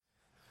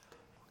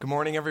Good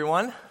morning,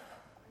 everyone.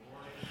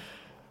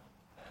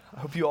 I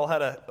hope you all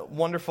had a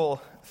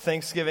wonderful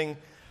Thanksgiving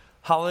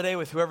holiday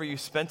with whoever you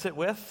spent it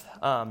with.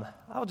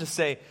 I'll just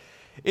say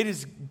it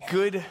is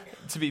good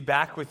to be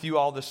back with you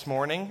all this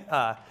morning.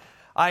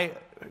 I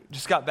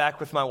just got back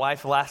with my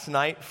wife last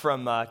night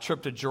from a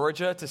trip to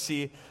Georgia to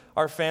see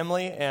our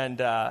family, and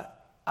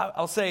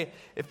I'll say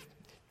if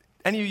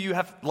any of you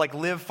have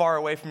live far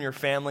away from your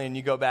family and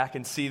you go back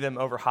and see them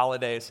over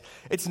holidays,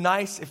 it's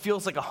nice. It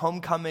feels like a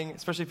homecoming,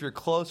 especially if you're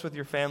close with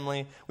your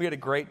family. We had a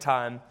great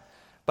time.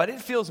 But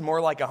it feels more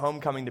like a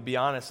homecoming, to be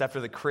honest, after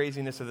the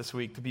craziness of this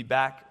week, to be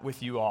back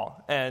with you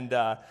all. And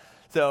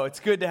so it's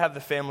good to have the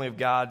family of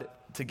God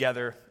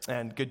together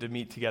and good to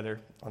meet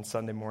together on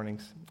Sunday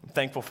mornings. I'm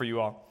thankful for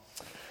you all.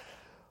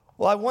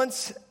 Well, I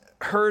once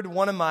heard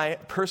one of my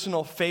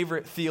personal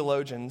favorite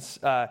theologians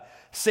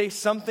say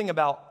something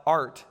about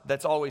art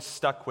that's always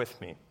stuck with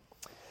me.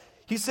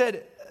 He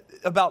said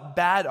about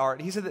bad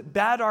art, he said that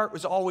bad art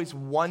was always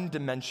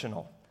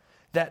one-dimensional,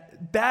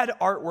 that bad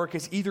artwork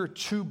is either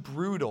too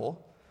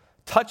brutal,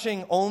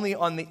 touching only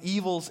on the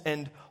evils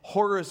and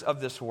horrors of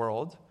this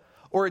world,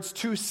 or it's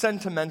too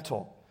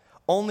sentimental,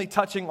 only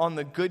touching on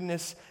the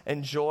goodness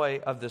and joy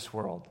of this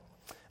world.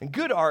 And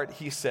good art,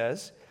 he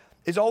says,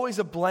 is always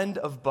a blend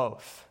of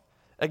both,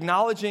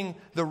 acknowledging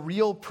the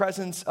real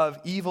presence of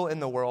evil in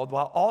the world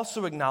while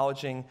also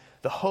acknowledging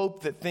the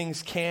hope that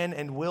things can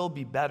and will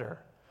be better.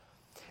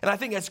 And I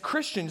think as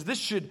Christians, this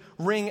should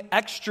ring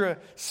extra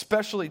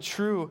specially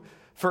true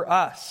for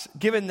us,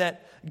 given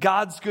that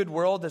God's good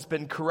world has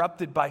been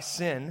corrupted by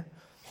sin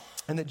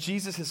and that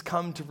Jesus has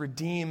come to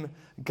redeem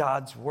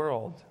God's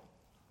world.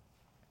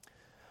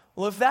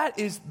 Well, if that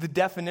is the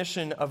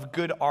definition of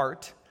good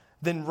art,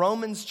 then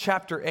Romans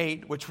chapter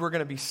 8, which we're going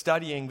to be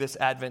studying this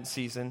Advent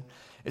season,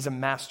 is a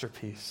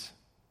masterpiece.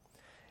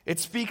 It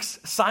speaks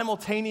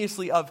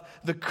simultaneously of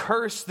the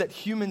curse that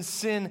human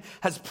sin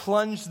has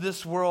plunged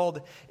this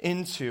world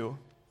into,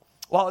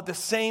 while at the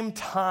same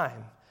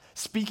time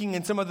speaking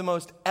in some of the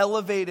most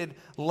elevated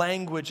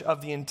language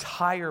of the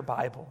entire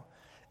Bible.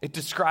 It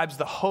describes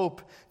the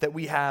hope that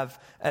we have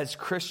as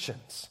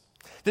Christians.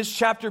 This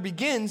chapter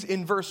begins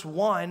in verse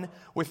 1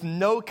 with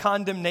no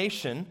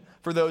condemnation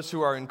for those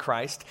who are in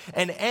Christ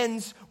and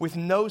ends with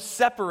no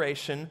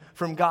separation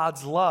from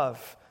God's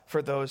love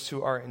for those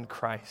who are in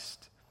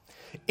Christ.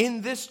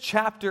 In this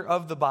chapter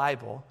of the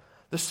Bible,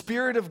 the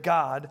Spirit of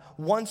God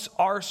wants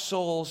our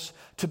souls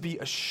to be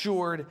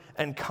assured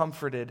and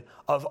comforted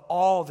of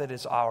all that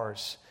is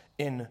ours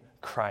in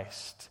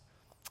Christ.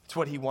 It's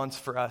what He wants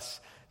for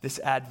us this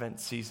Advent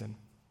season.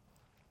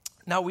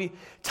 Now, we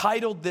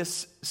titled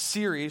this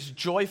series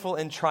Joyful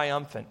and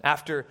Triumphant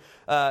after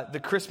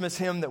the Christmas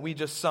hymn that we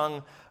just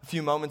sung a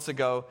few moments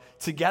ago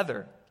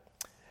together.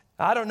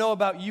 I don't know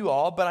about you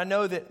all, but I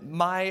know that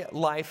my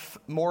life,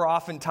 more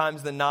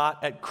oftentimes than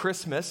not at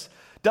Christmas,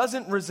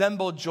 doesn't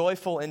resemble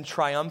joyful and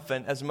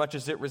triumphant as much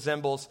as it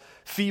resembles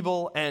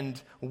feeble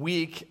and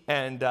weak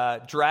and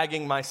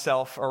dragging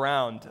myself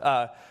around.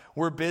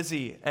 We're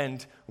busy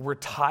and we're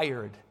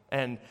tired,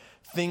 and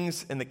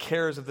things and the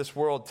cares of this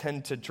world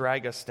tend to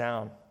drag us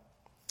down.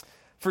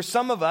 For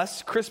some of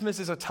us, Christmas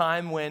is a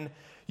time when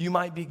you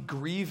might be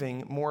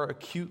grieving more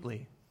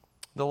acutely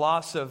the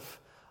loss of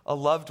a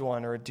loved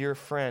one or a dear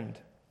friend.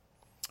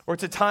 Or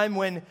it's a time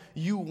when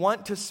you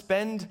want to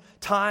spend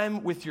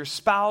time with your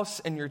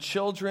spouse and your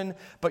children,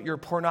 but your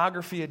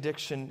pornography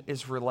addiction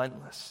is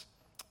relentless.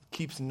 It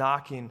keeps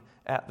knocking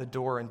at the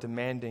door and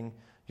demanding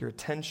your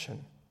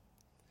attention.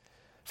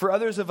 For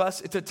others of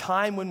us, it's a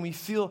time when we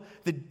feel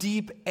the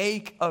deep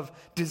ache of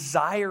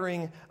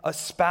desiring a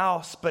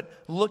spouse, but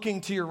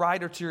looking to your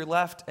right or to your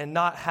left and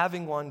not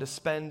having one to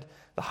spend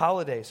the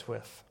holidays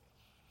with.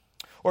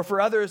 Or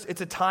for others,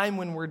 it's a time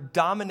when we're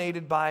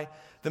dominated by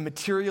the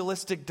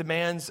materialistic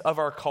demands of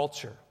our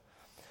culture.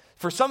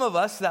 For some of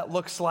us, that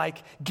looks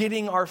like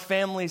getting our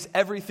families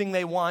everything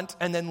they want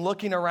and then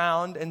looking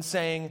around and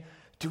saying,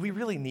 do we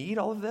really need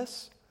all of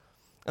this?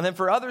 And then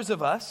for others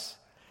of us,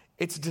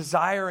 it's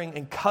desiring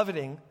and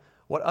coveting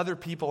what other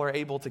people are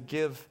able to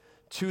give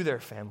to their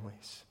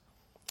families.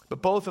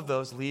 But both of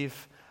those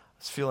leave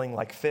us feeling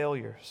like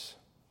failures.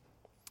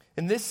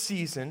 In this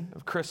season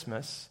of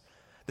Christmas,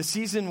 the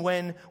season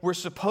when we're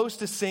supposed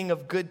to sing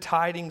of good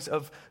tidings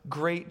of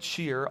great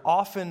cheer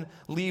often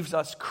leaves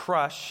us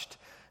crushed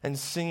and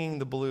singing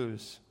the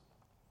blues.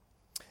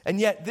 And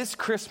yet this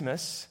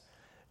Christmas,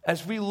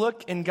 as we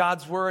look in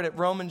God's word at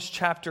Romans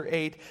chapter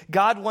 8,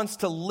 God wants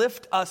to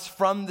lift us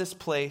from this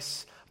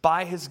place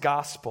by His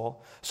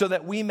gospel so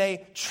that we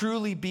may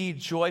truly be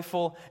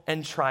joyful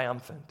and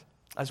triumphant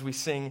as we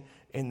sing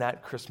in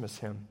that Christmas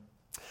hymn.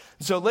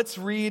 So let's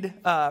read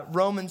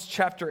Romans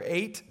chapter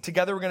 8.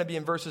 Together we're going to be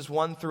in verses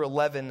 1 through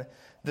 11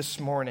 this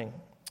morning.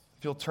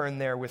 If you'll turn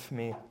there with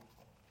me.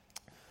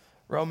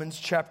 Romans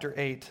chapter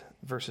 8,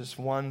 verses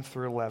 1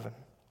 through 11.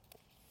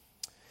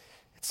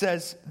 It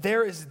says,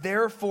 "There is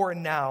therefore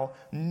now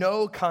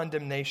no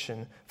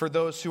condemnation for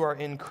those who are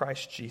in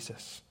Christ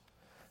Jesus.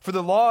 For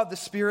the law of the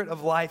Spirit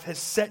of life has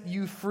set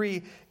you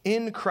free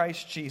in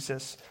Christ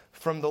Jesus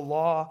from the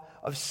law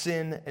of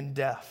sin and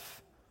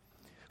death.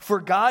 For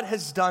God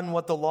has done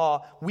what the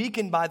law,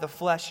 weakened by the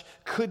flesh,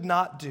 could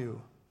not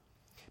do.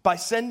 By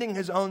sending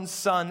his own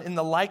Son in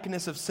the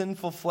likeness of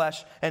sinful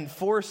flesh and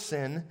for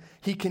sin,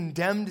 he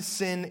condemned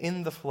sin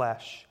in the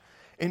flesh,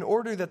 in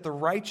order that the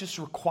righteous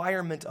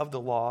requirement of the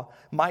law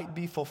might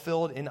be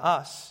fulfilled in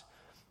us,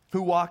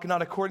 who walk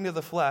not according to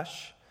the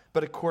flesh,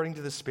 but according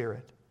to the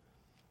Spirit.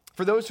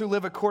 For those who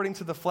live according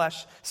to the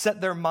flesh set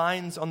their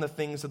minds on the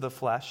things of the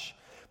flesh,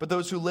 but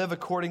those who live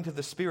according to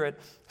the Spirit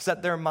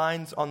set their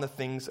minds on the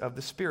things of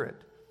the Spirit.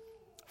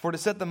 For to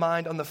set the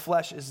mind on the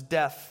flesh is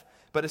death,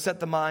 but to set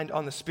the mind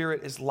on the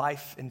Spirit is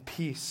life and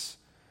peace.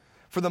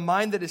 For the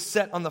mind that is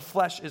set on the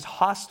flesh is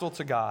hostile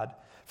to God,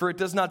 for it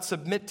does not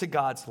submit to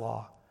God's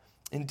law.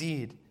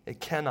 Indeed,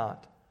 it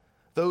cannot.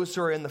 Those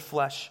who are in the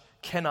flesh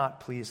cannot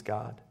please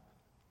God.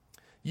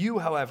 You,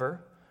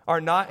 however,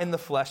 are not in the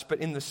flesh, but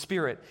in the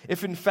Spirit,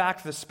 if in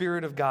fact the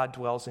Spirit of God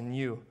dwells in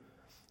you.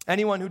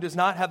 Anyone who does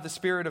not have the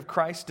Spirit of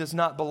Christ does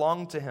not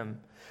belong to him.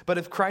 But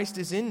if Christ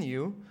is in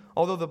you,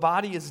 although the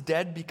body is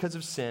dead because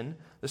of sin,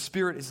 the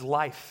Spirit is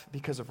life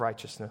because of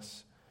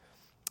righteousness.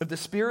 If the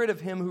Spirit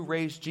of him who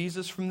raised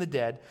Jesus from the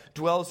dead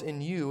dwells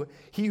in you,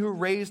 he who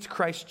raised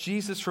Christ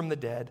Jesus from the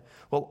dead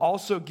will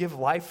also give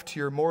life to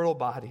your mortal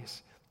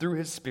bodies through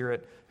his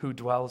Spirit who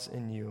dwells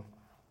in you.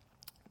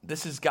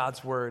 This is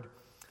God's word.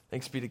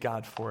 Thanks be to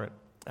God for it.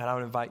 And I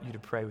would invite you to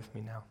pray with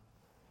me now.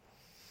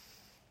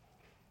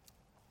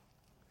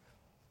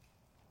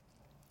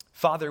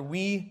 Father,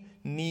 we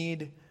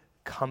need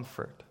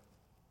comfort.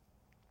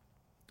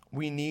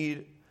 We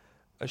need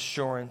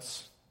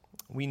assurance.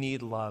 We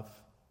need love.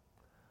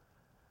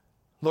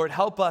 Lord,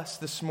 help us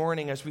this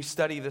morning as we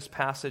study this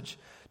passage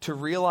to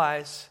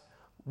realize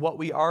what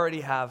we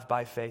already have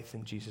by faith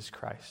in Jesus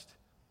Christ.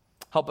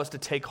 Help us to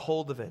take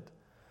hold of it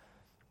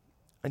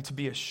and to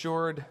be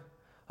assured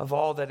of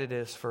all that it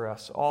is for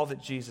us, all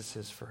that Jesus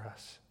is for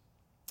us.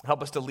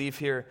 Help us to leave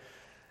here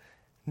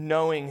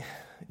knowing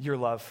your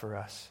love for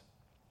us.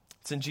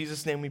 It's in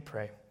Jesus' name we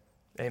pray.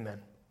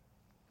 Amen.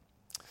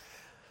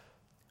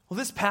 Well,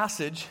 this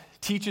passage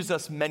teaches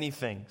us many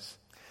things.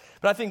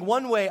 But I think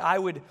one way I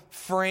would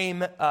frame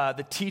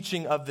the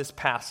teaching of this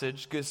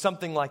passage is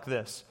something like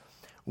this.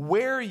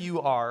 Where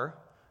you are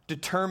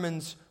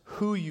determines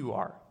who you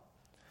are.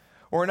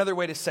 Or another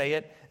way to say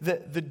it,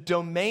 the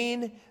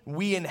domain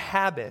we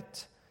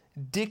inhabit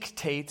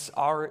dictates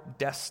our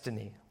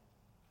destiny.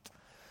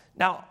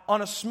 Now,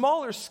 on a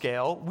smaller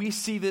scale, we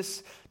see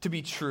this to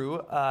be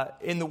true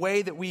in the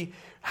way that where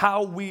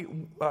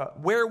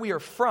we are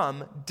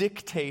from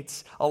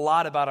dictates a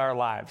lot about our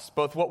lives,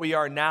 both what we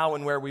are now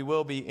and where we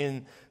will be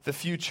in the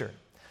future.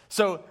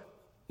 So,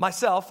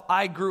 myself,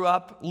 I grew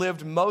up,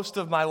 lived most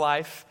of my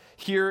life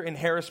here in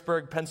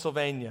Harrisburg,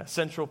 Pennsylvania,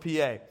 central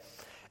PA.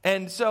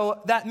 And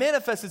so that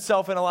manifests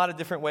itself in a lot of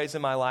different ways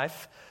in my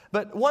life.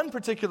 But one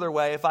particular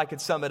way, if I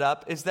could sum it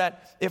up, is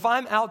that if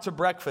I'm out to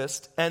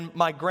breakfast and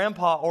my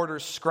grandpa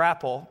orders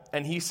scrapple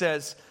and he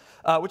says,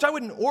 which I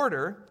wouldn't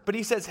order, but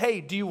he says,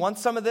 hey, do you want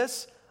some of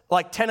this?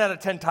 Like 10 out of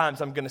 10 times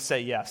I'm going to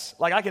say yes.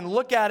 Like I can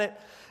look at it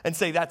and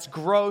say that's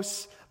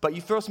gross, but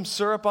you throw some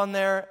syrup on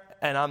there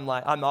and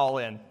I'm all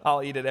in.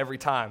 I'll eat it every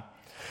time.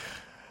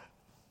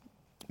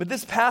 But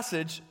this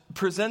passage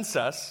presents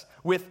us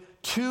with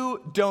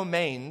two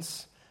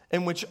domains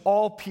in which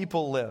all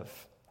people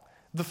live.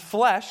 The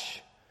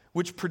flesh,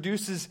 which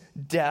produces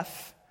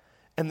death,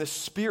 and the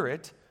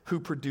Spirit, who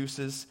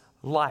produces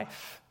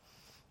life.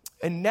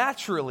 And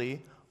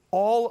naturally,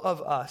 all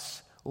of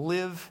us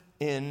live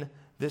in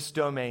this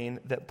domain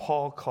that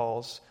Paul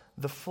calls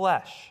the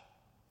flesh.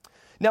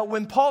 Now,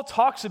 when Paul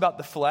talks about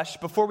the flesh,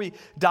 before we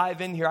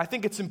dive in here, I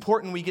think it's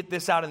important we get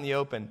this out in the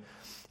open.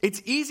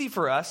 It's easy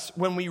for us,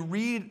 when we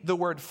read the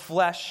word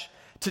flesh,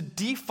 to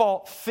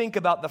default think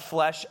about the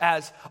flesh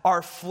as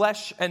our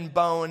flesh and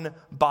bone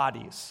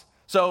bodies.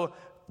 So,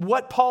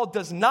 what Paul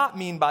does not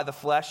mean by the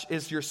flesh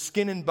is your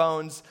skin and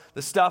bones,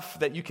 the stuff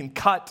that you can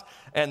cut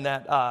and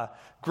that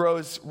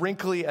grows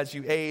wrinkly as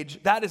you age.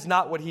 That is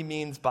not what he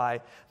means by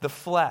the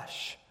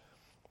flesh.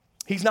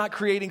 He's not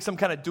creating some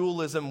kind of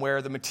dualism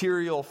where the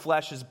material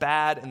flesh is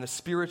bad and the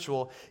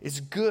spiritual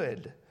is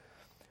good.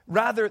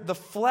 Rather, the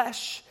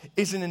flesh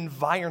is an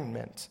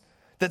environment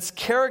that's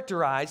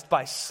characterized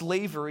by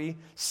slavery,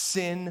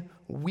 sin,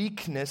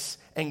 weakness,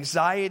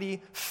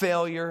 anxiety,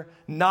 failure,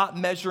 not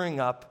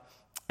measuring up,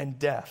 and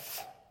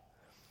death.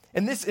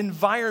 And this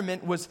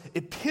environment was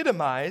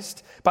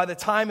epitomized by the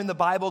time in the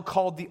Bible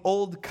called the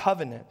Old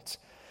Covenant,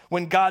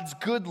 when God's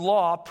good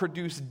law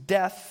produced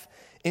death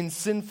in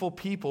sinful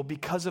people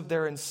because of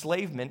their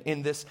enslavement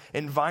in this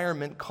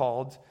environment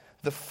called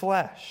the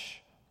flesh.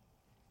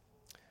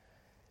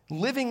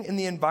 Living in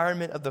the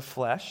environment of the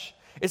flesh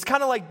is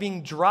kind of like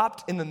being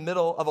dropped in the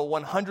middle of a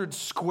 100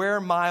 square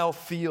mile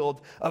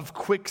field of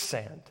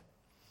quicksand.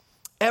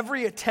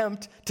 Every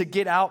attempt to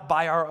get out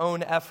by our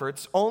own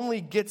efforts only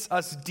gets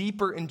us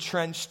deeper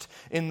entrenched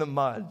in the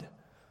mud.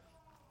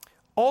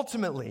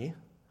 Ultimately,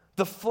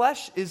 the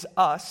flesh is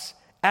us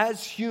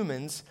as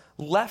humans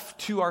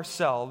left to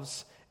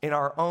ourselves in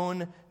our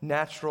own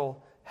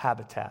natural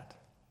habitat.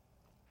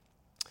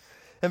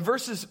 And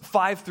verses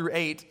 5 through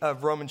 8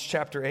 of Romans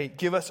chapter 8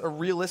 give us a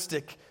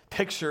realistic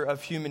picture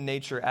of human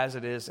nature as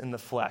it is in the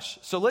flesh.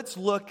 So let's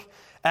look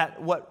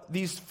at what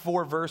these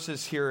 4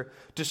 verses here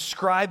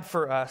describe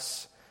for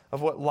us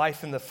of what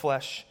life in the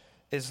flesh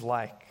is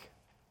like.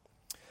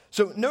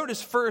 So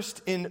notice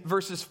first in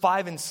verses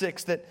 5 and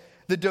 6 that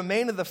the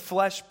domain of the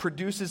flesh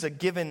produces a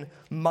given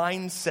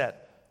mindset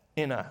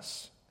in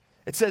us.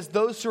 It says,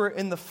 those who are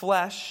in the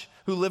flesh,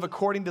 who live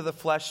according to the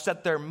flesh,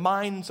 set their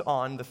minds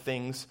on the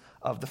things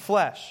of the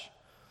flesh.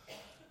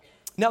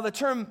 Now, the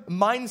term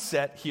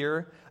mindset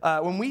here,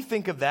 when we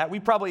think of that, we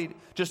probably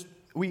just,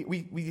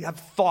 we have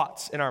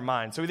thoughts in our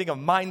mind. So we think of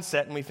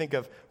mindset and we think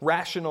of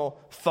rational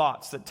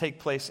thoughts that take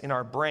place in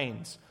our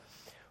brains.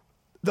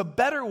 The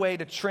better way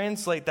to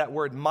translate that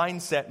word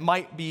mindset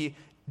might be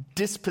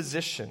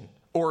disposition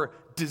or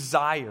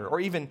desire or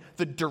even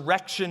the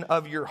direction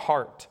of your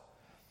heart.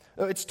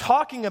 It's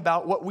talking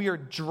about what we are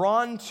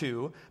drawn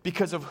to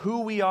because of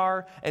who we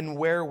are and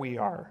where we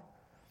are.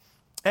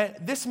 And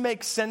this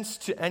makes sense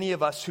to any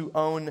of us who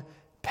own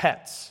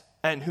pets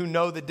and who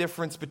know the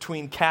difference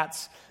between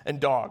cats and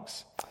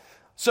dogs.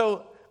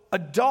 So a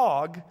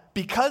dog,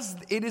 because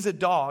it is a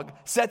dog,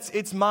 sets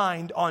its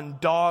mind on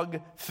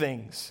dog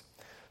things.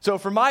 So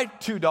for my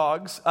 2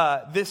 dogs,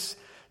 this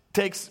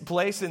takes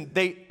place, and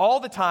they all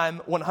the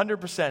time,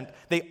 100%,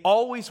 they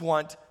always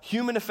want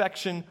human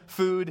affection,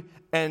 food,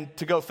 and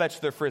to go fetch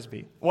their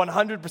Frisbee.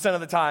 100%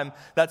 of the time,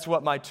 that's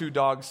what my 2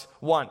 dogs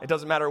want. It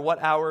doesn't matter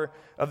what hour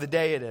of the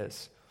day it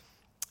is.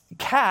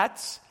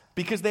 Cats,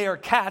 because they are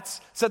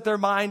cats, set their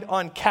mind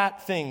on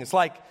cat things,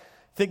 like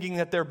thinking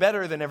that they're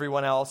better than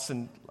everyone else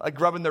and like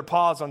rubbing their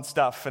paws on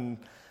stuff, and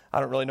I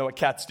don't really know what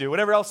cats do,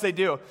 whatever else they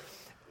do.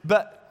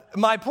 But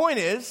my point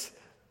is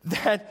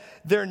that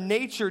their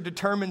nature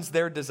determines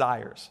their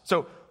desires.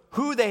 So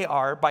who they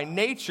are by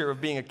nature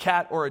of being a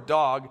cat or a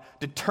dog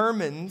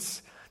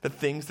determines the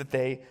things that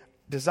they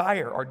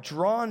desire, are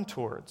drawn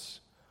towards.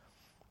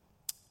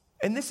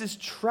 And this is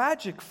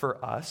tragic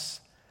for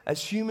us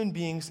as human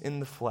beings in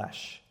the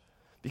flesh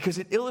because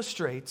it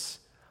illustrates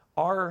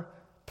our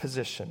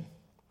position.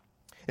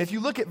 If you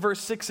look at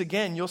verse 6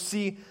 again, you'll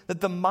see that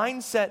the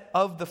mindset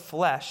of the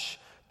flesh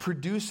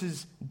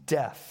produces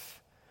death.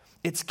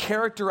 It's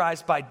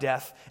characterized by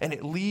death, and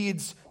it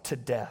leads to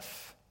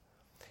death.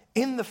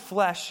 In the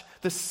flesh,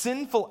 the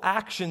sinful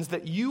actions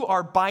that you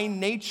are by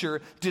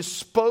nature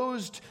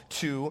disposed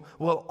to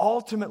will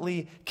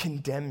ultimately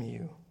condemn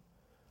you.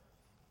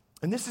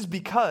 And this is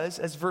because,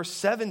 as verse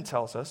 7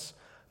 tells us,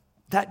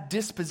 that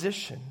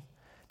disposition,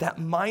 that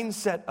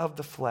mindset of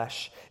the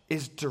flesh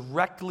is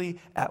directly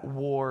at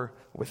war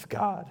with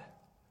God.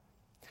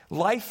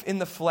 Life in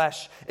the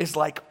flesh is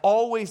like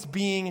always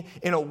being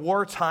in a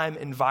wartime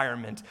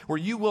environment where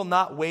you will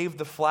not wave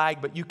the flag,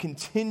 but you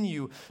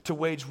continue to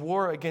wage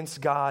war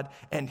against God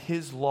and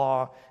His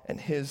law and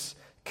His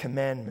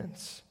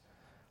commandments.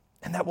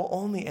 And that will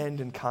only end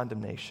in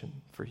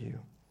condemnation for you.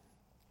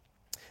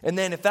 And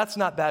then if that's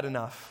not bad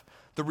enough,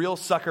 the real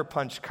sucker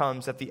punch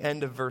comes at the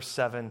end of verse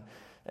 7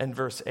 and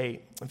verse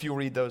 8. If you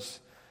read those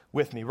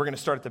with me, we're going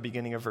to start at the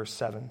beginning of verse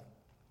 7.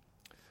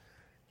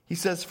 He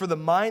says, "For the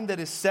mind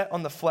that is set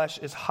on the flesh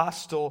is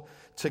hostile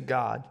to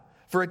God,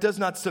 for it does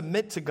not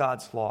submit to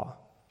God's law.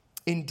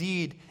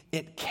 Indeed,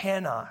 it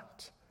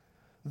cannot.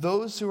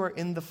 Those who are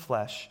in the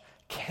flesh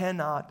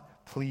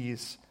cannot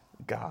please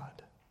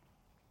God."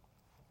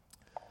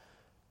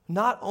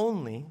 Not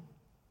only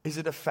is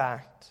it a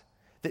fact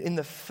that in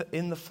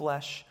the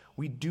flesh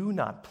we do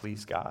not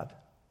please God,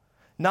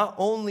 not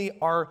only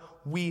are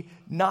we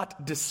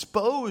not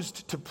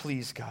disposed to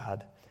please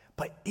God,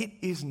 but it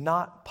is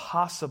not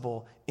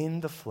possible in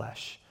the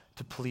flesh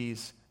to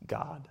please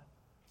God.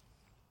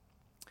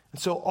 And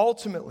so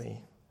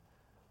ultimately,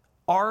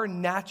 our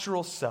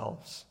natural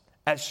selves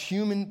as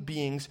human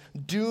beings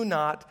do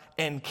not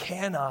and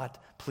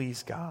cannot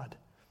please God.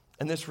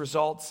 And this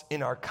results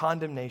in our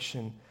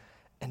condemnation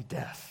and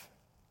death.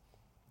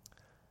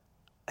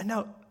 And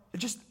now,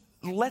 just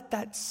let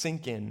that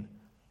sink in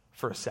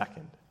for a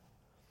second.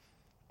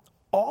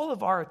 All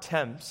of our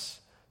attempts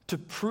to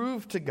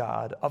prove to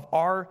God of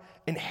our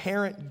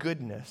inherent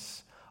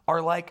goodness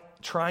are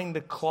like trying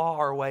to claw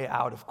our way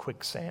out of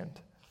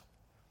quicksand.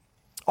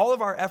 All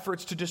of our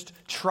efforts to just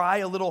try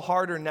a little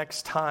harder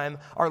next time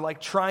are like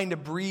trying to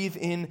breathe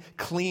in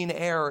clean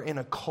air in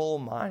a coal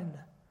mine.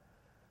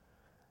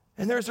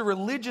 And there's a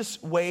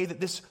religious way that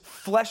this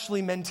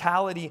fleshly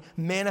mentality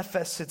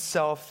manifests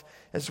itself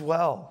as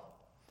well.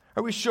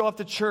 Or we show up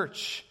to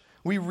church,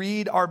 we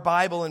read our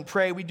Bible and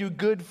pray, we do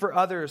good for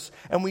others,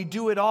 and we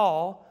do it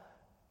all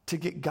to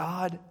get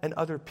God and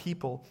other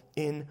people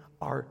in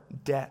our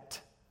debt.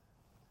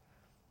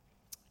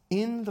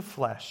 In the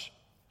flesh,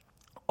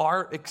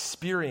 our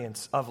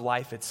experience of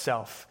life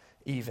itself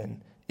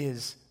even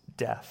is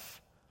death.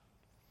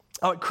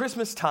 Now, at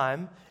Christmas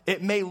time,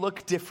 it may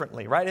look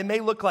differently, right? It may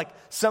look like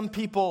some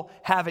people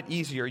have it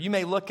easier. You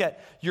may look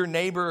at your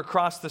neighbor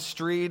across the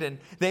street and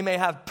they may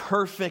have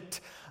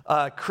perfect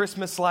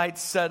Christmas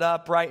lights set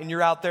up, right? And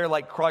you're out there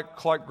like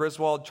Clark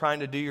Griswold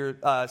trying to do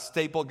your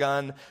staple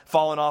gun,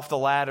 falling off the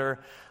ladder.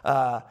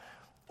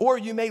 Or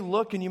you may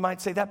look and you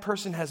might say, that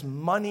person has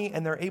money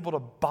and they're able to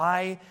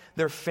buy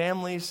their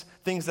families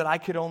things that I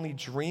could only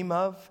dream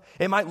of.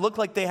 It might look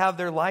like they have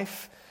their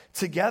life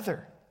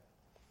together.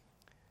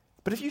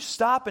 But if you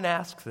stop and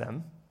ask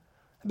them,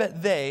 I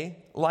bet they,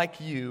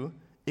 like you,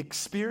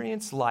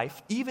 experience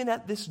life, even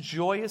at this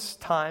joyous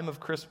time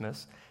of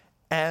Christmas,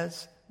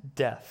 as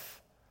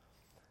death.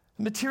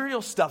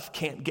 Material stuff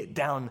can't get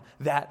down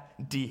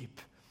that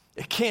deep.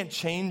 It can't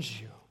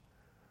change you.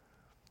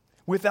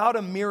 Without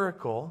a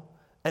miracle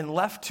and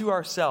left to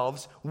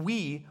ourselves,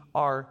 we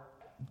are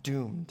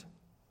doomed.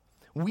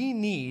 We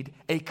need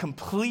a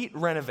complete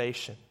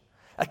renovation,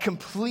 a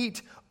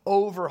complete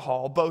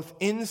overhaul, both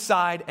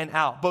inside and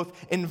out, both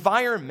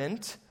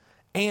environment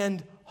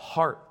and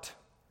heart.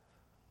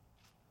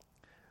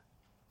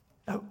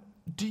 Now,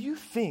 do you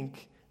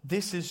think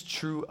this is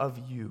true of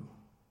you?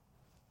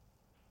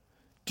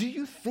 Do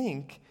you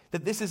think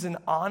that this is an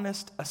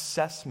honest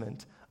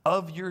assessment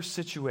of your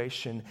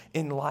situation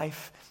in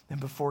life and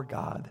before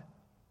God?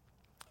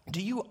 Do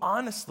you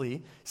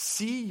honestly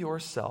see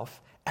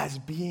yourself as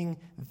being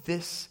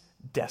this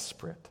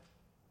desperate?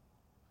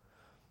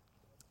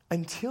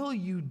 Until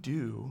you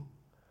do,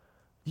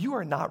 you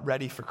are not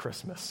ready for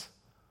Christmas.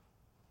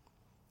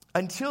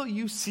 Until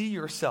you see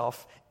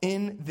yourself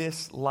in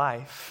this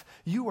life,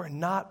 you are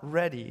not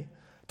ready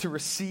to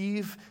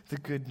receive the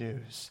good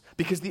news.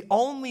 Because the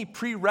only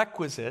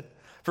prerequisite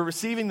for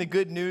receiving the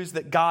good news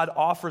that God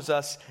offers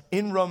us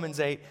in Romans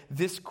 8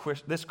 this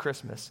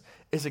Christmas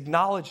is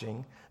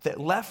acknowledging that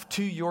left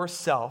to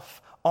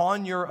yourself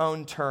on your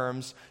own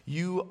terms,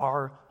 you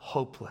are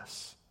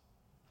hopeless.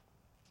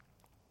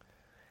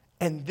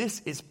 And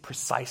this is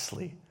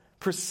precisely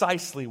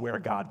where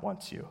God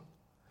wants you.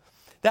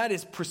 That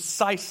is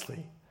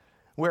precisely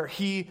where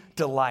He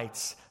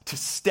delights to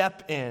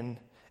step in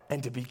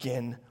and to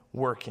begin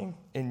working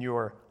in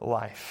your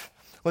life.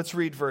 Let's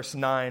read verse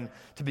 9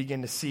 to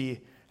begin to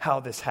see how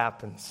this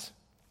happens.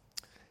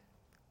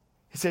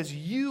 It says,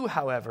 "You,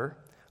 however,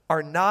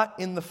 are not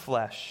in the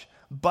flesh,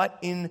 but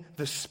in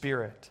the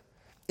Spirit,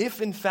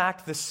 if in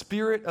fact the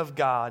Spirit of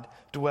God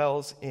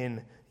dwells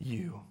in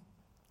you."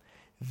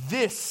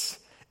 This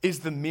is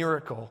the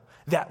miracle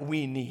that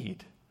we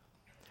need.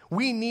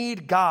 We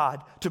need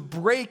God to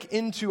break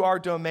into our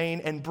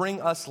domain and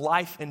bring us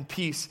life and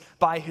peace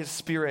by His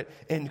Spirit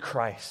in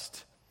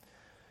Christ.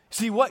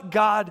 See, what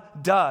God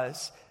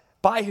does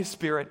by His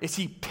Spirit is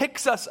He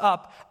picks us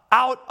up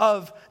out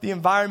of the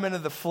environment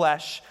of the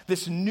flesh,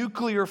 this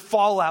nuclear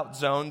fallout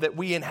zone that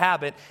we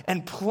inhabit,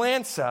 and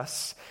plants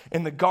us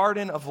in the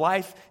garden of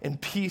life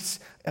and peace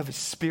of His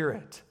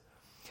Spirit.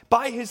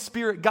 By His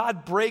Spirit,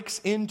 God breaks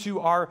into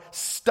our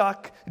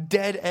stuck,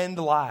 dead-end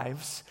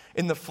lives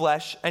in the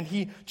flesh, and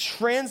He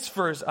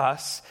transfers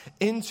us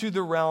into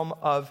the realm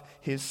of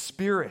His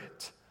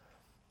Spirit.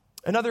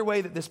 Another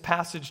way that this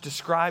passage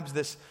describes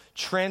this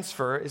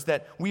transfer is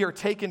that we are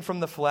taken from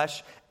the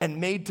flesh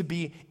and made to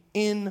be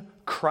in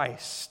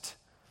Christ.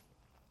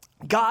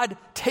 God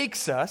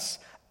takes us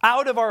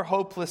out of our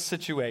hopeless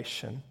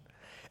situation,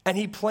 and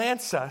He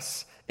plants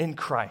us in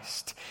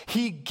Christ.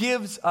 He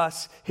gives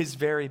us His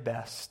very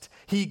best.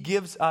 He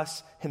gives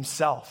us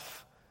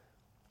Himself.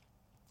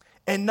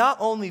 And not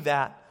only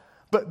that,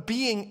 but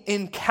being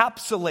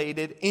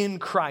encapsulated in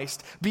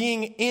Christ,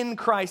 being in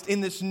Christ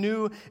in this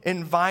new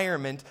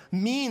environment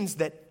means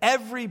that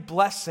every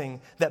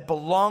blessing that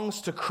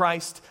belongs to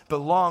Christ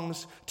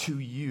belongs to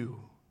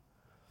you.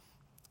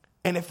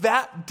 And if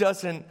that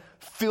doesn't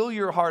fill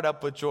your heart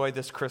up with joy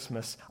this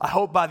Christmas, I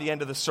hope by the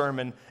end of the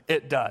sermon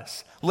it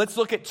does. Let's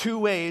look at two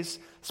ways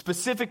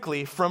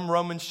specifically from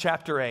Romans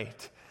chapter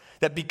 8,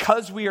 that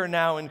because we are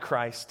now in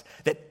Christ,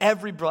 that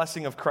every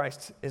blessing of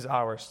Christ is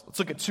ours. Let's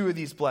look at two of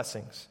these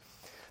blessings.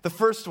 The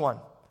first one,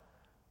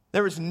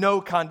 there is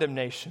no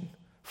condemnation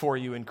for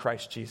you in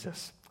Christ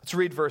Jesus. Let's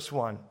read verse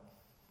 1.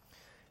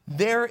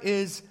 "There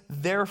is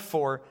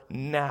therefore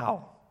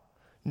now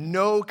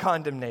no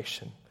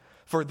condemnation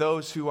for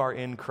those who are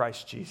in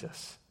Christ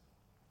Jesus."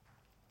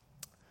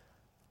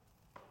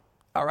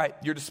 All right,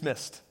 you're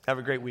dismissed. Have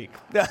a great week.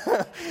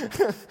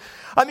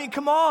 I mean,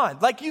 come on.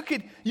 Like you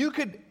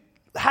could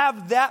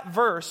have that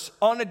verse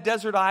on a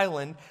desert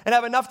island and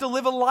have enough to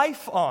live a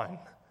life on.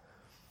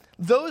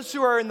 Those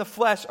who are in the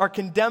flesh are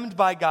condemned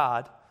by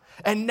God,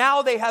 and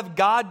now they have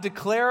God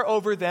declare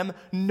over them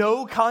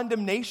no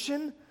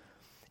condemnation.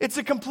 It's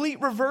a complete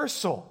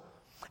reversal.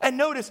 And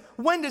notice,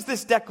 when does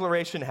this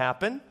declaration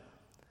happen?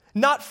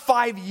 Not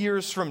 5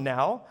 years from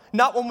now,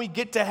 not when we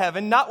get to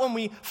heaven, not when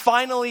we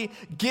finally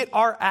get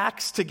our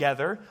acts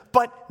together,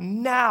 but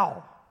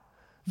now,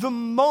 the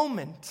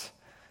moment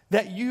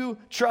that you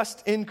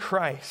trust in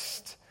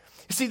Christ.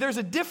 You see, there's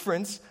a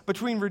difference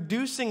between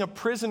reducing a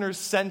prisoner's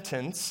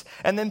sentence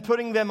and then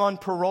putting them on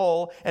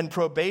parole and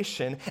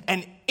probation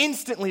and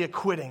instantly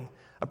acquitting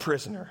a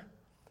prisoner.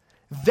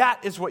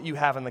 That is what you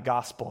have in the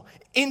gospel.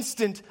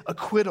 Instant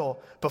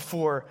acquittal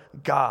before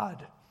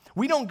God.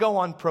 We don't go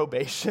on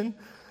probation.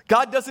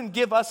 God doesn't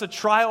give us a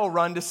trial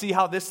run to see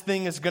how this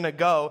thing is going to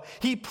go.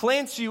 He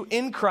plants you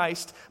in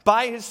Christ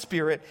by his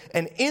Spirit,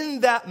 and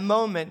in that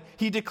moment,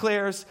 he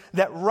declares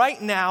that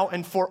right now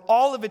and for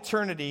all of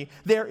eternity,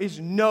 there is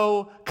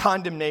no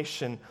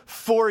condemnation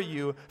for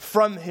you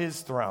from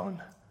his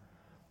throne.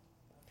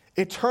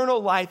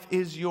 Eternal life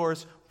is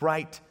yours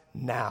right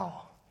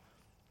now.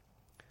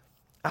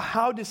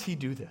 How does he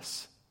do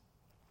this?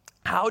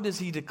 How does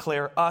he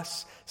declare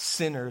us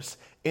sinners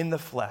in the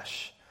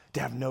flesh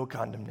to have no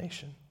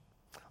condemnation?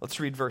 Let's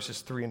read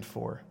verses 3 and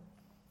 4.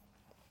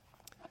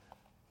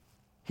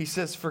 He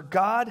says, "For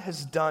God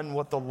has done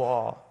what the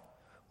law,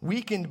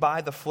 weakened by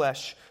the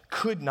flesh,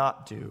 could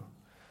not do.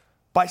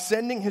 By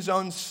sending his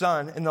own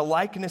Son in the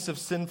likeness of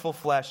sinful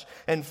flesh,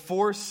 and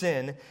for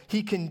sin,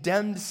 he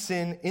condemned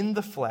sin in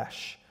the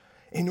flesh,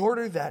 in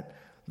order that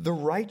the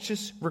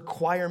righteous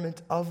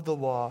requirement of the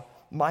law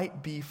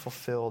might be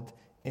fulfilled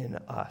in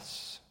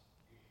us."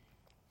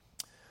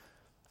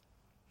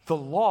 The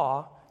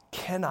law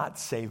cannot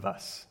save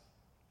us.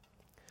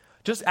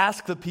 Just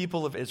ask the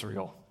people of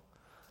Israel.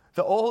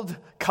 The old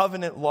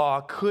covenant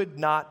law could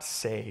not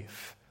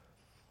save.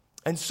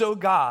 And so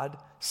God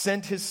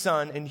sent his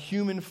Son in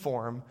human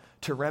form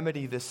to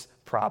remedy this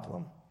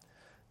problem.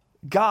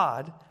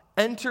 God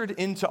entered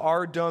into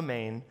our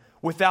domain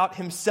without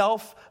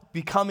himself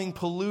becoming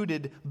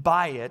polluted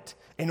by it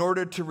in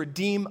order to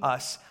redeem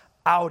us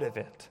out of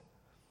it.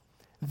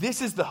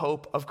 This is the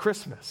hope of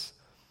Christmas.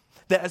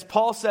 That, as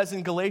Paul says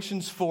in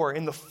Galatians 4,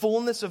 in the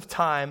fullness of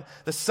time,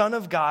 the Son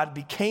of God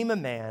became a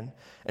man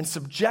and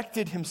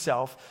subjected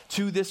himself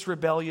to this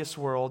rebellious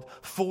world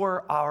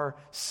for our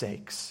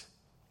sakes.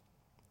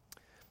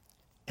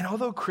 And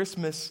although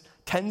Christmas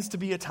tends to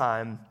be a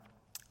time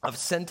of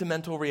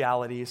sentimental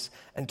realities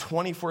and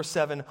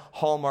 24/7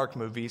 Hallmark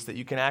movies that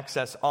you can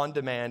access on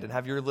demand and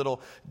have your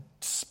little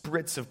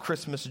spritz of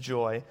Christmas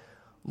joy,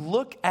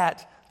 look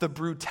at the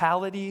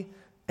brutality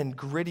and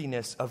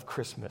grittiness of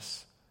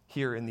Christmas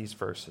here in these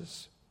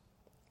verses.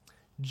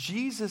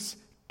 Jesus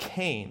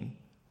came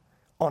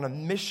on a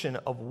mission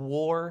of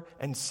war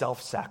and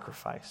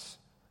self-sacrifice.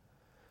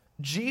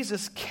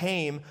 Jesus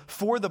came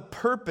for the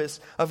purpose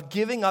of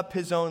giving up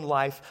his own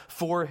life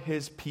for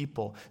his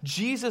people.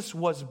 Jesus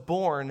was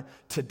born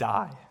to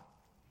die.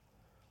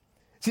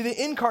 See,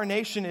 the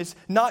incarnation is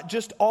not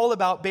just all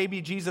about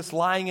baby Jesus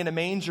lying in a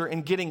manger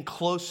and getting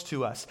close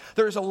to us.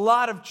 There's a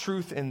lot of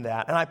truth in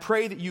that, and I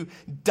pray that you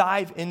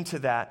dive into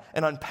that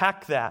and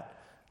unpack that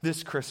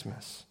this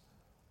Christmas.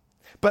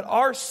 But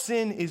our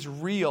sin is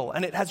real,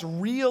 and it has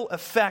real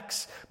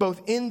effects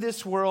both in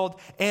this world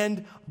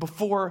and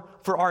for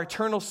our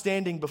eternal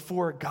standing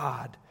before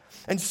God.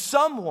 And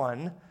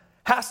someone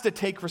has to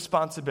take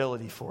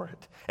responsibility for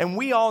it. And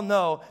we all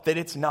know that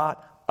it's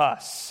not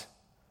us.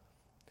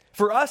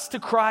 For us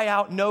to cry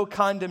out no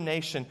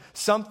condemnation,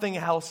 something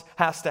else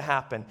has to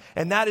happen.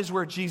 And that is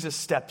where Jesus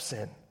steps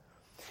in.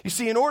 You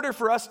see, in order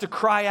for us to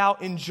cry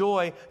out in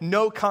joy,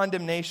 no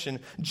condemnation,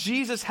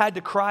 Jesus had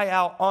to cry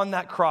out on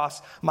that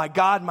cross, my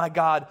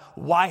God,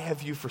 why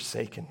have you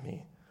forsaken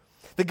me?"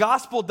 The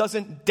gospel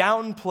doesn't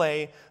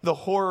downplay the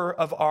horror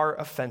of our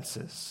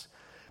offenses,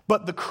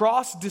 but the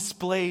cross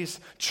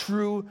displays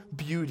true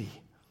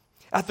beauty.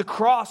 At the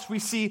cross, we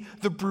see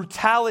the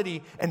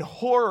brutality and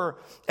horror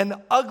and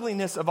the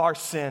ugliness of our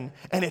sin,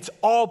 and it's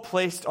all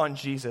placed on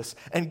Jesus.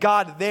 And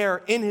God there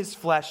in his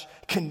flesh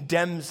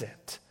condemns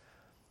it.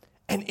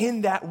 And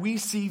in that, we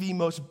see the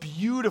most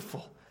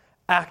beautiful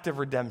act of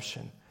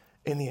redemption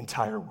in the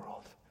entire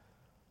world.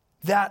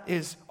 That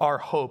is our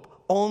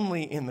hope,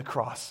 only in the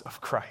cross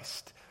of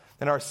Christ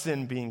and our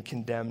sin being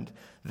condemned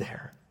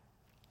there.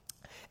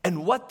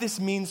 And what this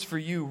means for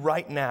you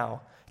right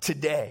now,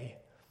 today,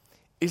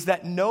 is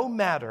that no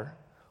matter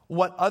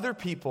what other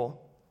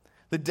people,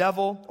 the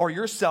devil, or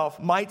yourself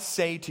might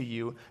say to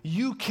you,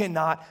 you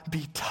cannot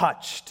be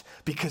touched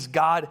because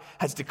God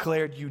has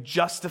declared you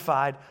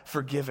justified,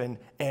 forgiven,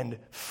 and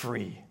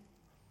free.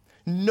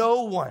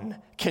 No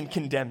one can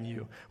condemn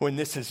you when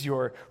this is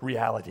your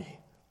reality.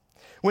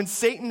 When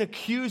Satan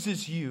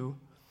accuses you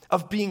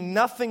of being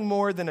nothing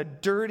more than a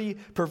dirty,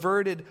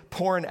 perverted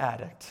porn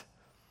addict,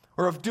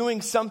 or of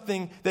doing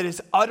something that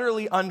is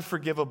utterly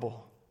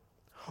unforgivable,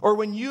 or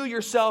when you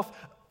yourself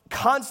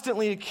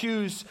constantly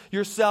accuse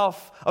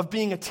yourself of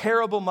being a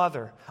terrible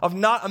mother, of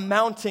not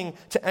amounting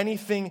to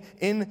anything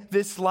in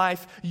this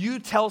life, you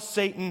tell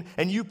Satan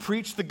and you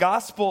preach the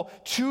gospel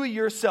to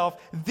yourself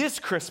this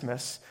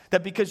Christmas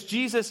that because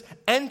Jesus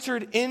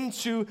entered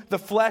into the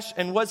flesh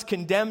and was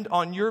condemned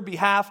on your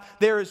behalf,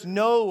 there is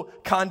no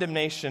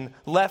condemnation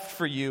left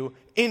for you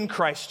in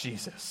Christ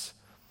Jesus.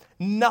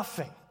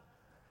 Nothing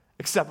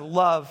except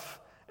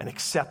love and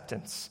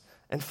acceptance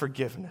and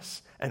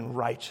forgiveness and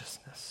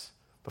righteousness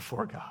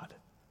before God.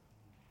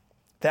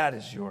 That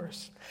is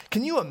yours.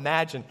 Can you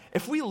imagine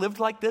if we lived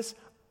like this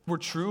were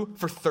true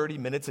for 30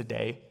 minutes a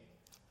day?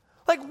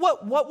 Like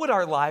what would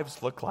our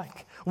lives look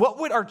like? What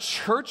would our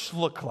church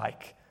look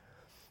like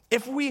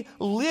if we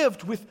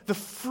lived with the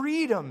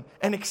freedom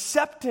and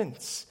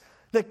acceptance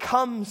that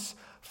comes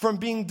from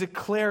being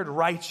declared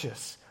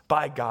righteous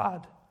by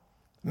God?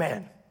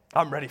 Man,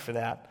 I'm ready for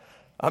that.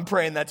 I'm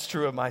praying that's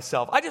true of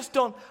myself. I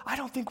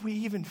don't think we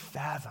even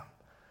fathom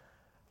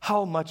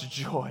how much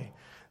joy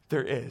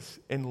there is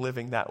in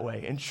living that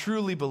way and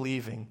truly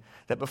believing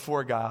that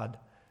before God,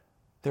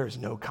 there is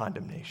no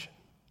condemnation.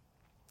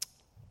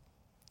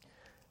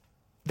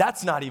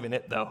 That's not even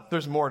it, though.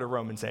 There's more to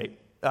Romans 8,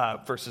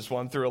 verses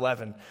 1 through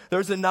 11.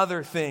 There's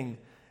another thing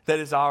that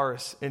is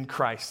ours in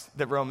Christ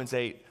that Romans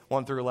 8,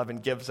 1 through 11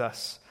 gives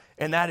us,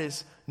 and that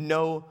is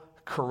no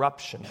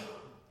corruption.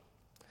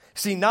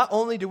 See, not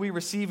only do we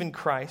receive in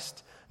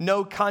Christ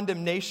no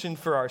condemnation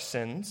for our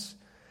sins,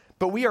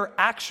 but we are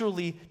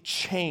actually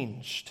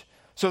changed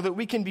so that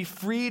we can be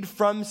freed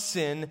from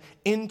sin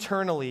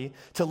internally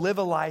to live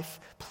a life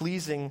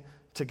pleasing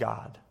to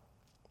God.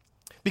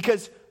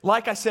 Because,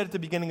 like I said at the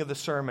beginning of the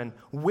sermon,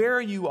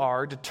 where you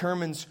are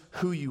determines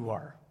who you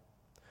are.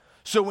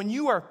 So when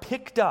you are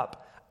picked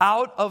up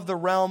out of the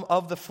realm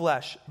of the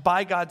flesh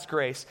by God's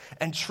grace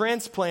and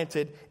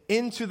transplanted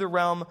into the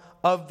realm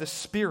of the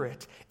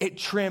Spirit, it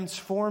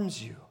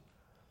transforms you.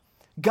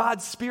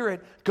 God's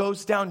Spirit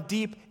goes down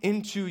deep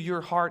into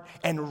your heart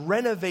and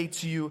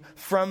renovates you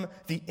from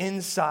the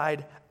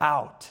inside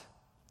out.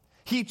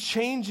 He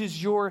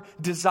changes your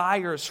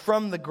desires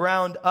from the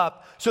ground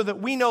up so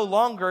that we no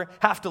longer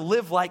have to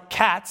live like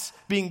cats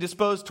being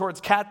disposed towards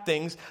cat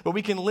things, but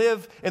we can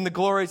live in the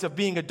glories of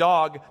being a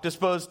dog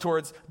disposed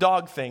towards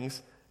dog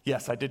things.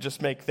 Yes, I did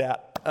just make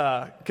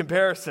that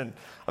comparison.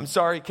 I'm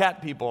sorry,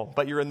 cat people,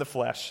 but you're in the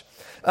flesh.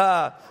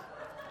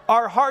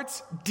 Our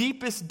heart's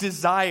deepest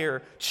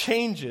desire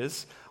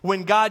changes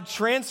when God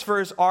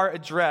transfers our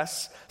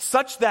address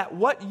such that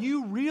what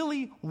you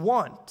really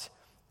want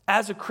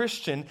as a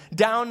Christian,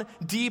 down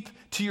deep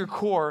to your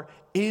core,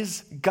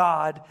 is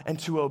God and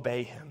to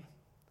obey Him.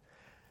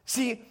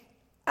 See,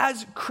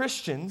 as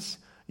Christians,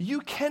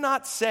 you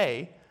cannot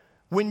say,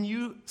 when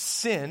you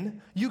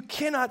sin, you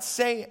cannot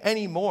say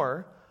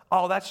anymore,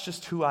 oh, that's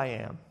just who I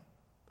am.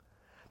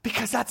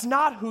 Because that's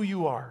not who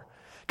you are.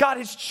 God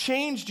has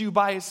changed you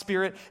by His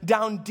Spirit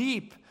down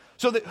deep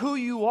so that who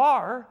you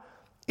are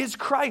is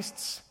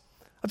Christ's.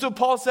 That's what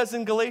Paul says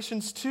in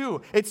Galatians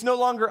 2. It's no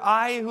longer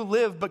I who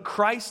live, but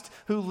Christ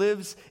who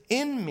lives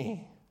in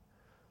me.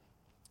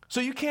 So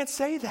you can't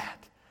say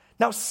that.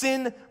 Now,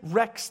 sin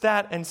wrecks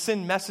that and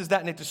sin messes that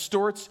and it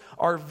distorts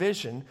our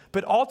vision.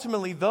 But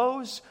ultimately,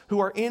 those who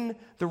are in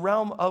the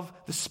realm of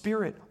the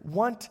Spirit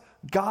want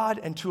God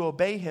and to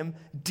obey Him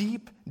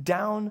deep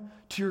down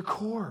to your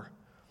core.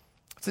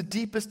 It's the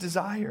deepest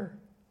desire.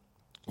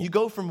 You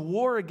go from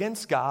war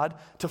against God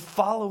to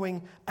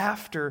following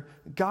after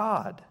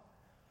God.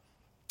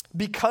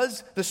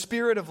 Because the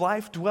Spirit of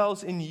life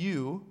dwells in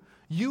you,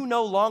 you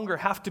no longer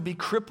have to be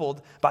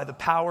crippled by the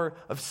power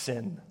of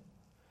sin.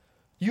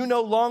 You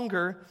no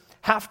longer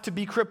have to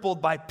be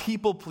crippled by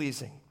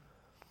people-pleasing,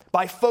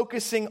 by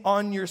focusing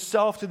on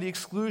yourself to the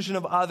exclusion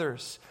of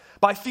others,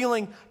 by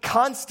feeling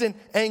constant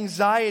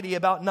anxiety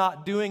about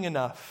not doing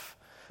enough,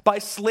 by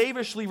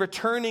slavishly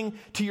returning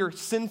to your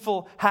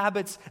sinful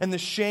habits and the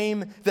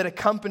shame that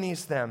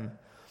accompanies them.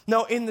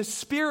 No, in the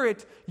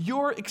Spirit,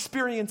 your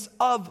experience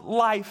of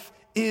life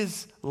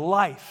is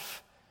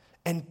life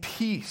and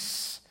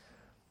peace.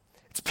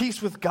 It's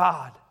peace with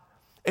God.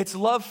 It's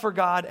love for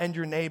God and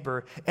your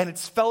neighbor. And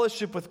it's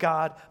fellowship with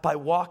God by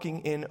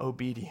walking in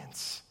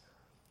obedience.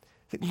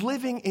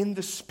 Living in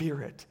the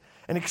Spirit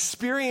and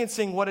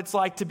experiencing what it's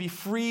like to be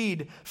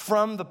freed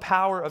from the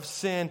power of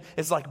sin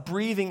is like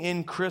breathing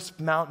in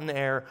crisp mountain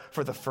air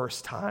for the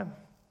first time.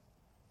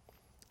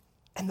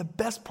 And the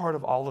best part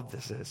of all of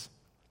this is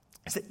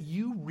that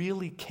you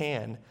really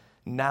can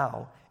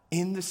now,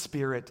 in the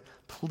Spirit,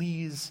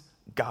 please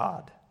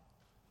God.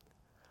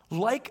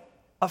 Like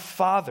a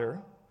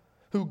father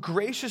who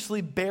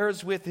graciously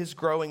bears with his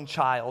growing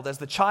child as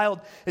the child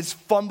is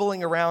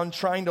fumbling around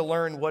trying to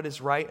learn what is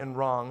right and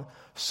wrong,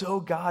 so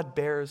God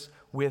bears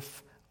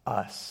with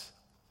us.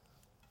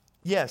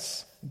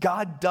 Yes,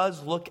 God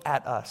does look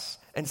at us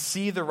and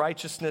see the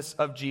righteousness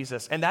of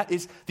Jesus. And that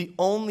is the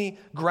only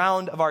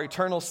ground of our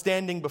eternal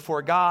standing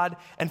before God.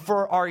 And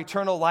for our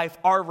eternal life,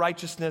 our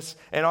righteousness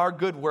and our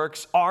good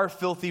works are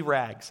filthy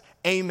rags.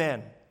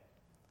 Amen.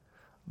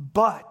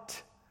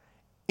 But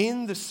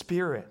in the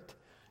Spirit,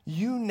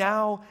 you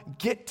now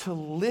get to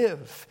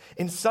live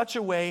in such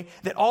a way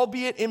that,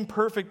 albeit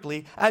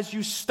imperfectly, as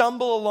you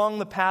stumble along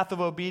the path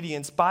of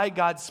obedience by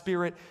God's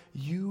Spirit,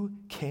 you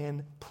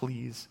can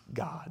please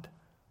God.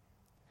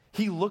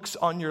 He looks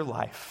on your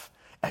life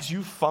as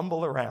you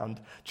fumble around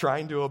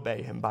trying to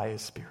obey Him by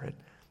His Spirit,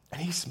 and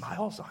He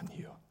smiles on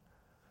you.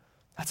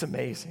 That's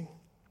amazing.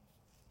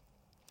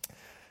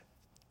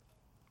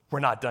 We're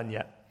not done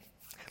yet.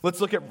 Let's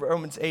look at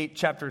Romans 8,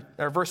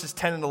 verses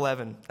 10 and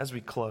 11 as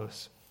we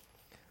close.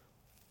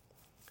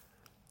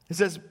 It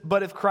says,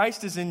 "But if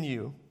Christ is in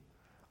you,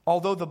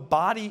 although the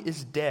body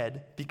is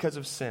dead because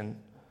of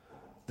sin,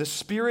 the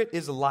Spirit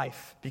is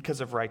life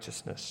because of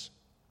righteousness.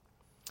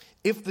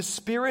 If the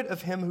Spirit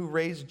of Him who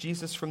raised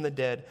Jesus from the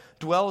dead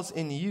dwells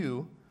in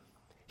you,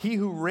 He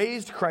who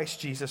raised Christ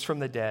Jesus from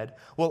the dead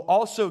will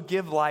also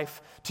give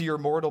life to your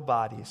mortal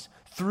bodies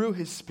through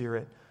his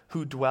Spirit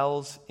who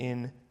dwells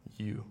in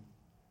you.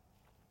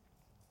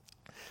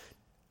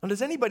 Now,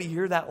 does anybody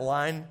hear that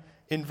line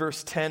in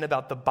verse 10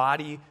 about the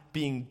body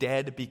being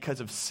dead because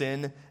of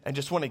sin and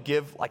just want to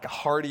give like a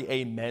hearty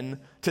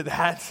amen to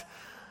that?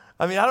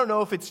 I mean, I don't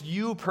know if it's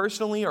you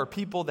personally or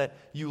people that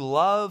you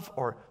love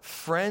or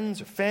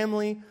friends or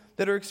family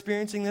that are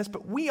experiencing this,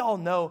 but we all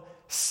know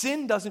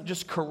sin doesn't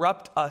just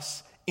corrupt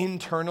us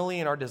internally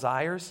in our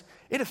desires,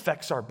 it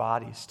affects our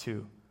bodies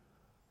too.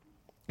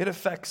 It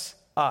affects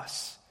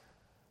us.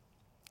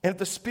 And if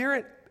the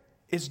Spirit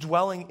is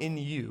dwelling in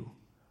you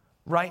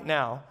right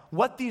now,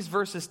 what these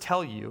verses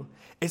tell you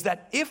is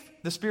that if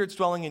the Spirit's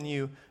dwelling in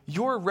you,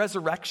 your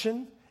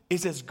resurrection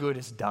is as good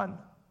as done.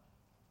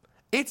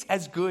 It's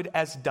as good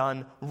as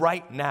done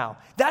right now.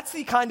 That's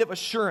the kind of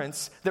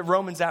assurance that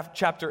Romans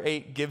chapter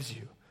 8 gives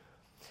you.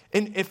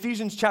 In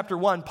Ephesians chapter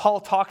 1, Paul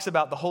talks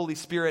about the Holy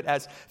Spirit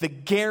as the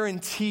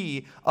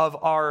guarantee of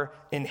our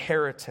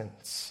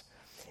inheritance.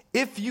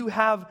 If you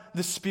have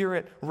the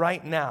Spirit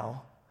right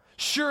now,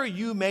 sure,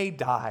 you may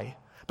die,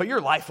 but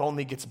your life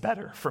only gets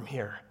better from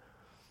here.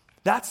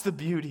 That's the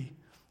beauty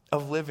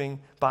of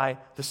living by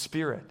the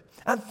Spirit.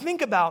 And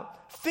think about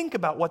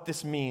what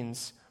this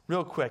means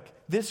real quick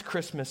this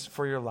Christmas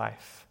for your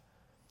life.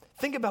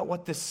 Think about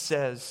what this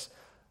says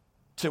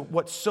to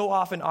what so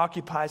often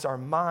occupies our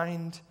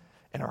mind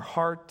and our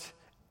heart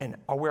and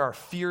where our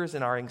fears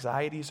and our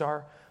anxieties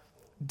are.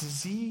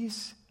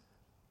 Disease,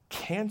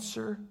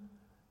 cancer,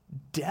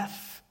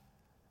 death,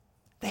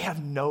 they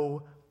have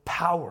no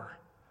power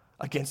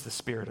against the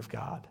Spirit of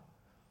God.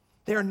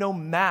 They are no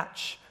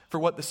match for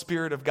what the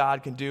Spirit of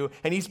God can do.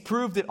 And he's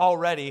proved it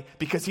already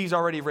because he's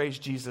already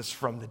raised Jesus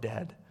from the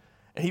dead.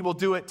 And he will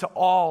do it to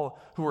all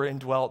who are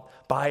indwelt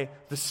by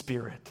the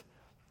Spirit.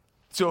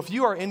 So if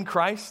you are in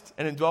Christ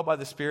and indwelt by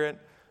the Spirit,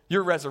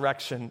 your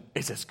resurrection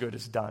is as good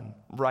as done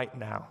right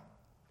now.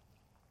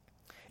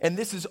 And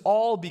this is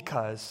all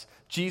because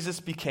Jesus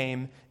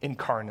became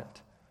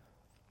incarnate.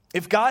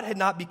 If God had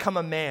not become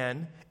a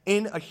man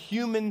in a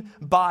human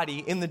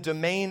body in the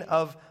domain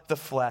of the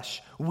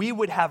flesh, we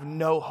would have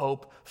no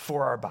hope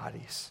for our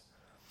bodies.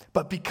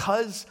 But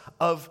because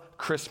of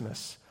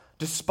Christmas,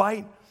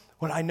 despite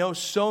what I know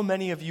so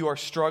many of you are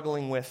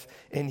struggling with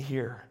in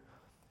here,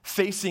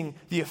 facing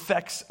the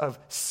effects of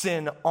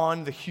sin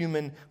on the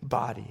human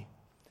body,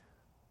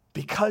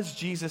 because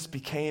Jesus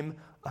became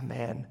a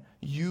man,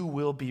 you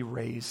will be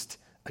raised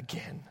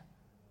again.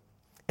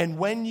 And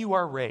when you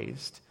are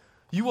raised,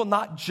 you will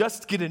not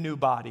just get a new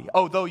body,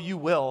 although you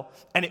will,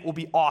 and it will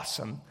be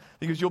awesome,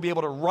 because you'll be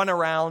able to run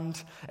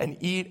around and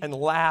eat and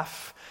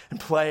laugh and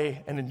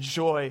play and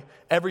enjoy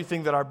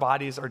everything that our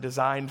bodies are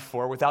designed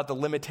for without the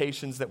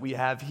limitations that we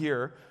have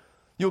here.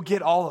 You'll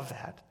get all of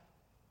that.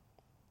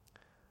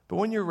 But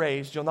when you're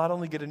raised, you'll not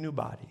only get a new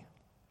body,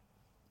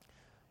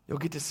 you'll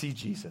get to see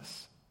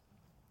Jesus,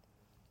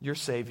 your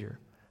Savior,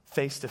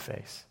 face to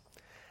face.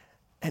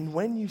 And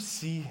when you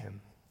see him,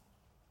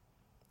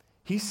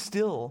 he's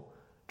still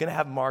going to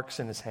have marks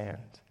in his hand,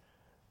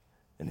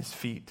 in his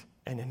feet,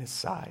 and in his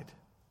side.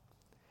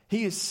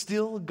 He is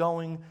still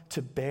going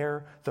to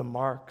bear the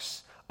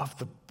marks of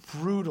the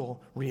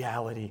brutal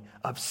reality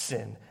of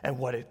sin and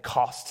what it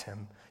cost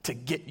him to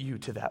get you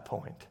to that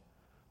point.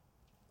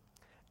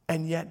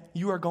 And yet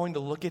you are going to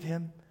look at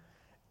him,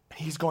 and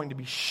he's going to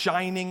be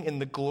shining in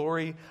the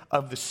glory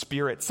of the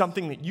Spirit,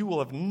 something that you will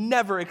have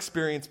never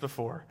experienced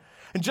before.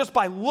 And just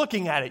by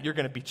looking at it, you're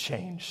going to be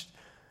changed.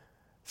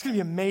 It's going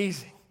to be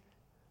amazing.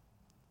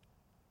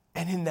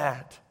 And in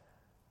that,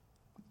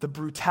 the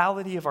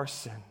brutality of our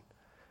sin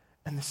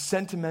and the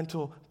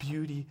sentimental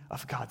beauty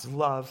of God's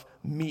love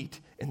meet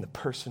in the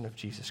person of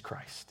Jesus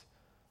Christ.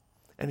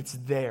 And it's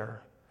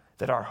there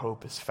that our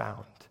hope is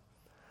found.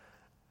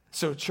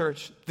 So,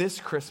 church,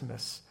 this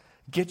Christmas,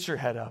 get your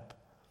head up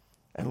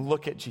and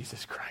look at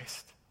Jesus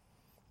Christ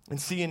and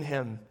see in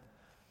him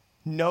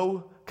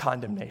no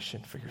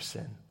condemnation for your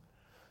sin,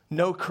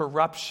 no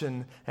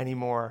corruption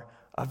anymore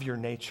of your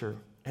nature.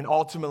 And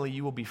ultimately,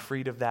 you will be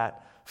freed of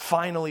that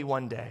finally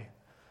one day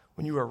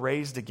when you are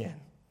raised again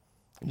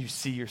and you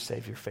see your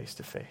Savior face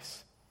to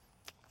face.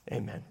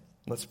 Amen.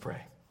 Let's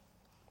pray.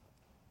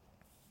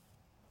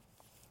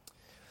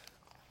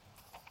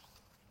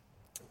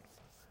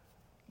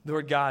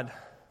 Lord God,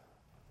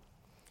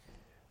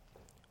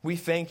 we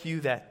thank you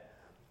that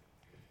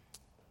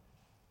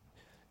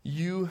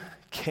you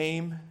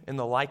came in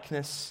the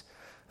likeness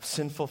of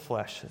sinful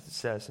flesh, as it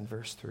says in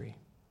verse 3.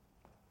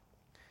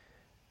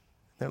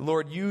 That,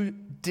 Lord, you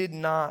did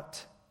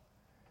not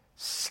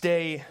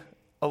stay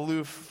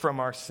aloof from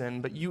our sin,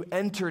 but you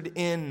entered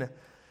in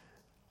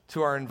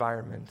to our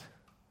environment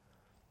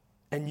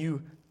and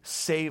you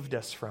saved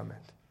us from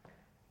it.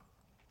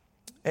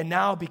 And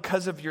now,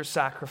 because of your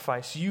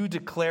sacrifice, you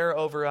declare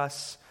over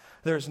us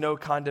there's no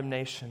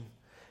condemnation.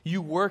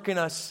 You work in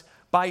us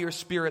by your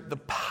Spirit the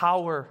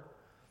power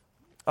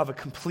of a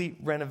complete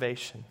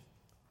renovation.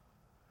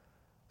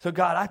 So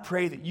God, I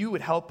pray that you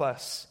would help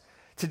us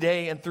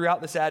today and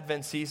throughout this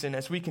Advent season,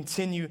 as we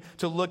continue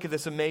to look at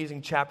this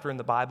amazing chapter in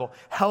the Bible,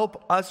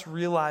 help us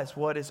realize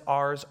what is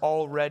ours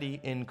already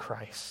in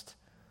Christ.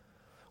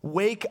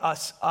 Wake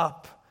us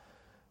up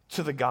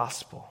to the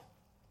gospel,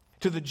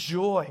 to the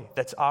joy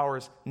that's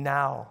ours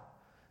now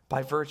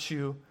by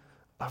virtue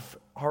of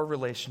our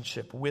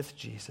relationship with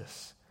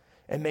Jesus.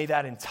 And may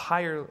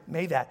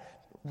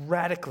that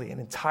radically and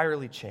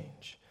entirely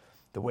change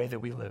the way that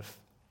we live.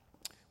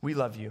 We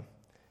love you.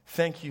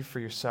 Thank you for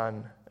your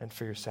Son and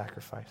for your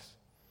sacrifice.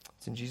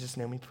 It's in Jesus'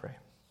 name we pray.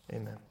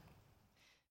 Amen.